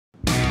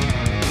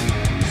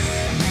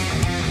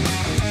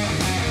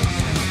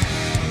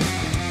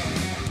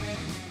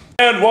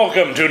And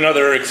welcome to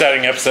another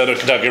exciting episode of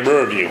Kentucky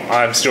Brew Review.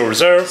 I'm Steel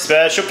Reserve.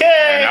 Special K.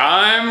 And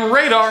I'm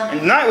Radar. And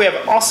tonight we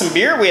have awesome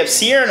beer. We have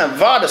Sierra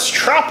Nevada's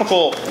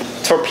Tropical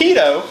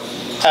Torpedo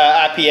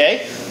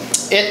IPA.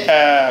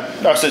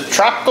 It's a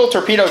Tropical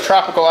Torpedo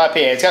Tropical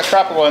IPA. It's got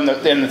tropical in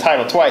the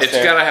title twice. It's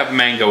got to have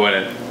mango in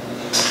it.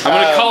 I'm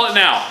going to call it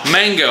now.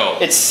 Mango.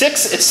 It's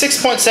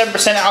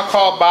 6.7%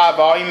 alcohol by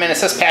volume, and it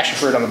says passion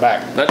fruit on the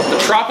back. That's the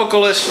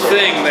tropicalist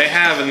thing they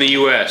have in the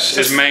U.S.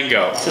 is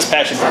mango. It says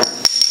passion fruit.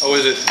 Oh,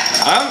 is it?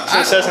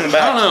 It says in the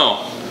back. I don't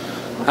know.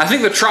 I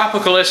think the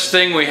tropicalist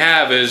thing we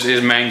have is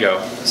mango.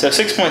 So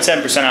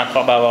 6.7%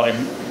 alcohol by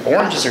volume.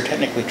 Oranges are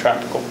technically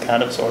tropical,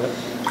 kind of, sort of.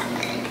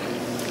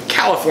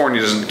 California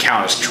doesn't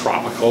count as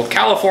tropical.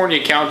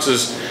 California counts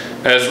as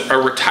a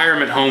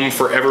retirement home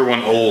for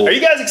everyone old. Are you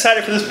guys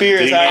excited for this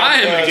beer?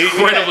 I am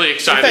incredibly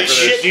excited for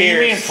this. Do you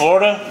mean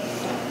Florida?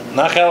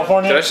 Not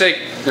California? Did I say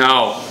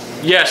no?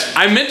 Yes,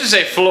 I meant to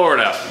say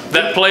Florida.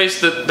 That place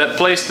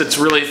that's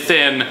really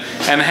thin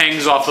and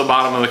hangs off the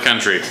bottom of the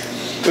country.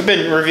 We've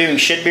been reviewing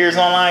shit beers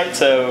all night,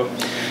 so.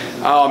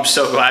 Oh, I'm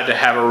so glad to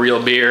have a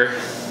real beer.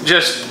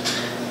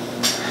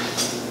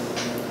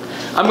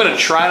 I'm gonna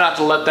try not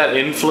to let that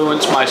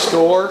influence my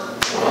score,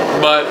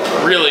 but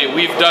really,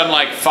 we've done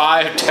like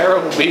 5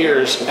 terrible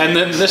beers, and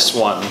then this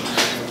one.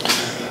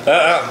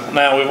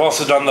 Now we've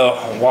also done the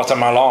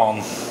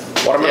watermelon.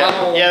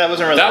 Yeah, that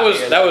wasn't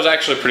really. That was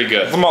actually pretty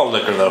good. It's a malt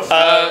liquor though.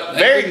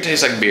 Very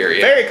tastes like beer.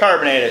 Yeah. Very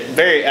carbonated.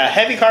 Very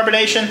heavy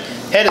carbonation.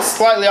 Head is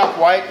slightly off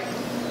white.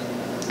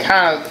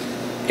 Kind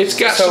of. It's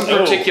got some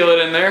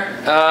particulate in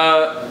there.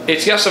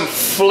 It's got some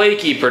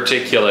flaky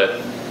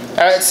particulate.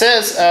 It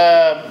says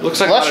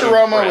looks like lush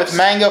aroma with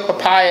mango,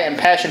 papaya, and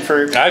passion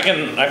fruit. I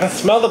can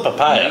smell the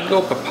papaya.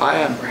 Mango,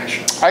 papaya, and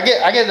passion. I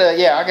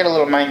get a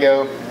little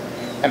mango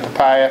and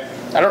papaya.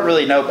 I don't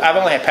really know. I've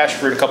only had passion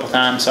fruit a couple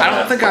times. So I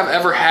don't think I've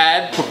ever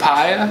had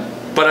papaya,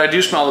 but I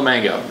do smell the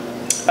mango.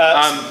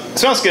 It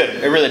smells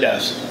good. It really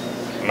does.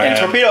 Man. And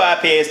Torpedo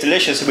IPA is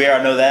delicious. We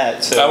already know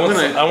that. So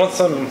I want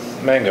some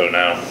mango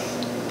now.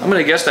 I'm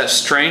gonna guess that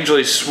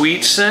strangely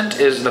sweet scent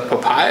is the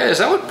papaya. Is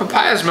that what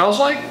papaya smells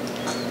like?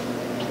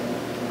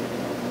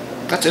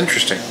 That's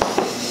interesting.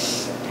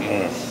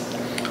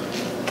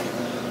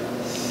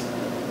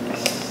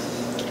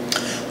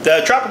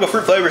 The tropical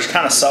fruit flavor is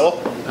kind of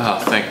subtle. Oh,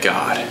 thank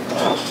God.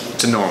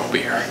 It's a normal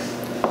beer.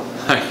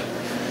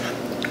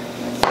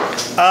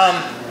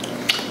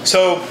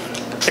 So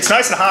it's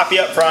nice and hoppy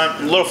up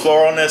front, a little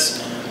floralness.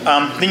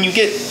 Then you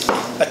get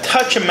a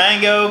touch of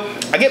mango.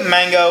 I get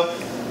mango.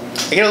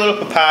 I get a little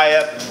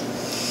papaya.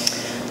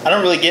 I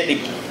don't really get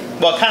any.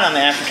 Well, kind of on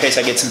the aftertaste,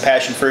 I get some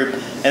passion fruit,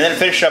 and then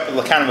finish up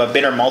with kind of a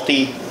bitter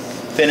malty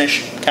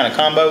finish kind of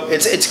combo.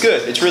 It's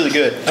good. It's really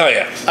good. Oh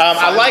yeah.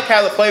 I like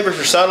how the flavors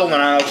are subtle and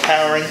not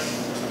overpowering.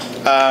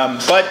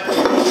 But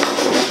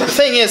the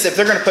thing is, if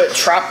they're going to put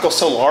tropical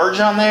so large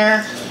on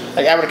there,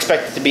 like I would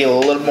expect it to be a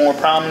little more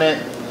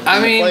prominent.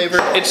 Flavor.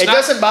 It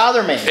doesn't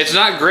bother me. It's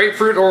not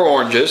grapefruit or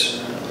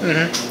oranges.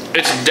 Mm-hmm.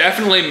 It's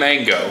definitely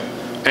mango,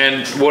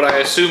 and what I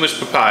assume is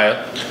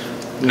papaya.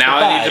 Now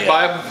I need to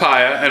buy a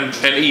papaya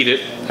and eat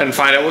it and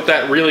find out what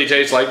that really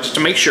tastes like, just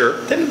to make sure.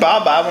 Didn't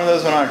Bob buy one of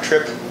those when on a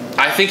trip?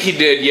 I think he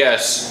did.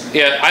 Yes.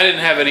 Yeah. I didn't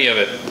have any of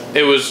it.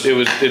 It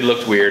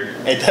looked weird.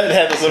 It does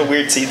have those little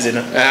weird seeds in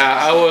it.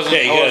 I wasn't.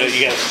 Yeah,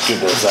 you gotta scoop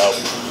those out.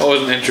 I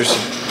wasn't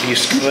interested. You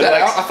scooped that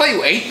out? I thought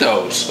you ate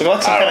those.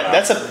 Look like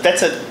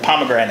that's a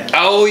pomegranate.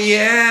 Oh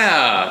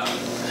yeah.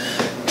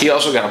 He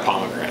also got a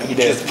pomegranate. He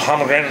did. Because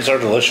pomegranates are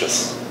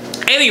delicious.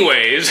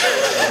 Anyways,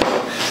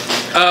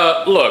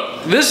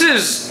 look, this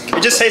is.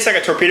 It just tastes like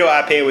a Torpedo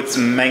IPA with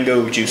some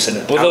mango juice in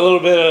it. With a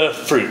little bit of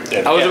fruit.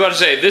 I was about to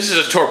say, this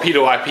is a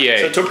Torpedo IPA.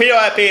 So Torpedo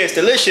IPA is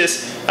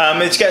delicious.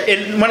 It's got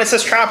when it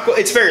says tropical,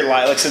 it's very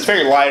light. Like it's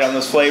very light on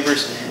those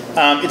flavors.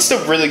 It's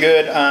still really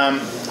good. I'm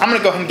gonna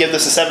go ahead and give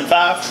this a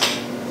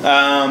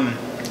 7.5.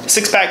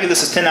 6-pack of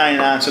this is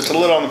 $10.99, so it's a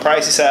little on the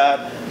pricey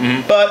side.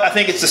 Mm-hmm. But I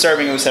think it's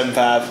deserving of a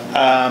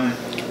 7.5.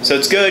 So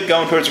it's good,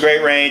 going towards a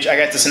great range. I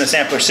got this in a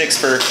sampler 6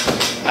 for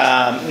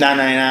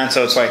 $9.99,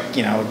 so it's like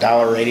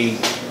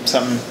 $1.80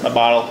 something a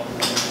bottle.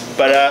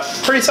 But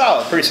pretty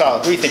solid, pretty solid.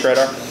 What do you think,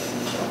 Radar?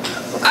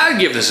 I'd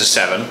give this a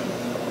 7.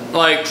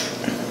 Like,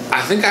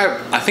 I think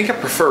I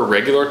prefer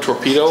regular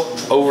Torpedo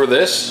over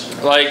this.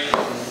 Like,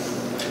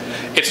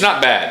 it's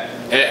not bad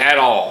at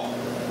all.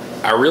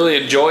 I really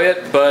enjoy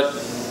it, but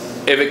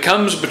if it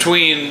comes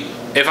between,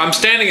 if I'm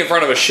standing in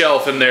front of a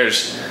shelf and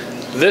there's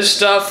this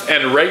stuff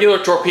and regular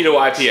Torpedo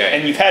IPA,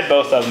 and you've had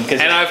both of them,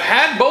 and I've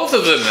had both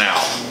of them now,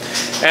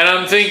 and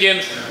I'm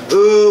thinking,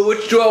 ooh,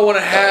 which do I want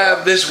to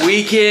have this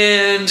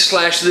weekend /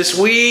 this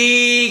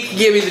week?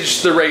 Give me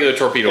just the regular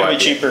Torpedo IPA. It'd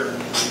be cheaper.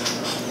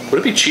 Would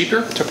it be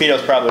cheaper?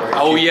 Torpedo's probably right.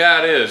 Oh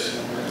yeah, it is.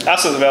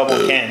 Also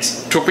available in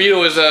cans.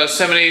 Torpedo is a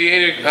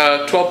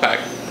 $7.88 12-pack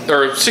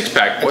or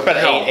 6-pack. What the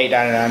hell? $8.99,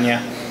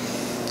 yeah.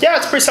 Yeah,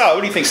 it's pretty solid.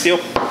 What do you think, Steel?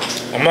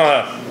 I'm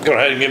gonna go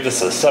ahead and give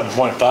this a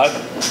 7.5.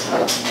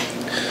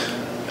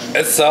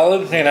 It's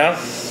solid, you know.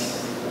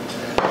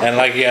 And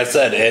like you guys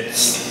said,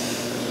 it's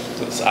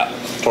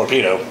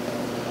Torpedo.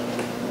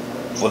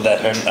 with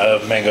that hint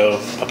of mango,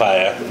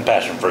 papaya, and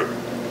passion fruit.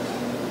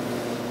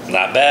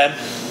 Not bad,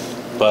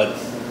 but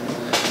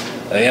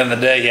at the end of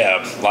the day,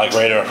 yeah, like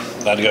Raider,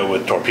 I'd go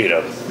with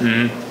Torpedo.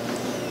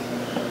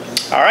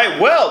 All right,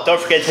 well, don't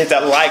forget to hit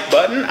that like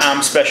button.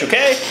 I'm Special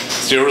K.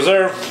 Steel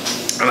Reserve.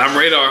 And I'm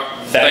Radar.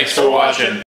 Thanks for watching.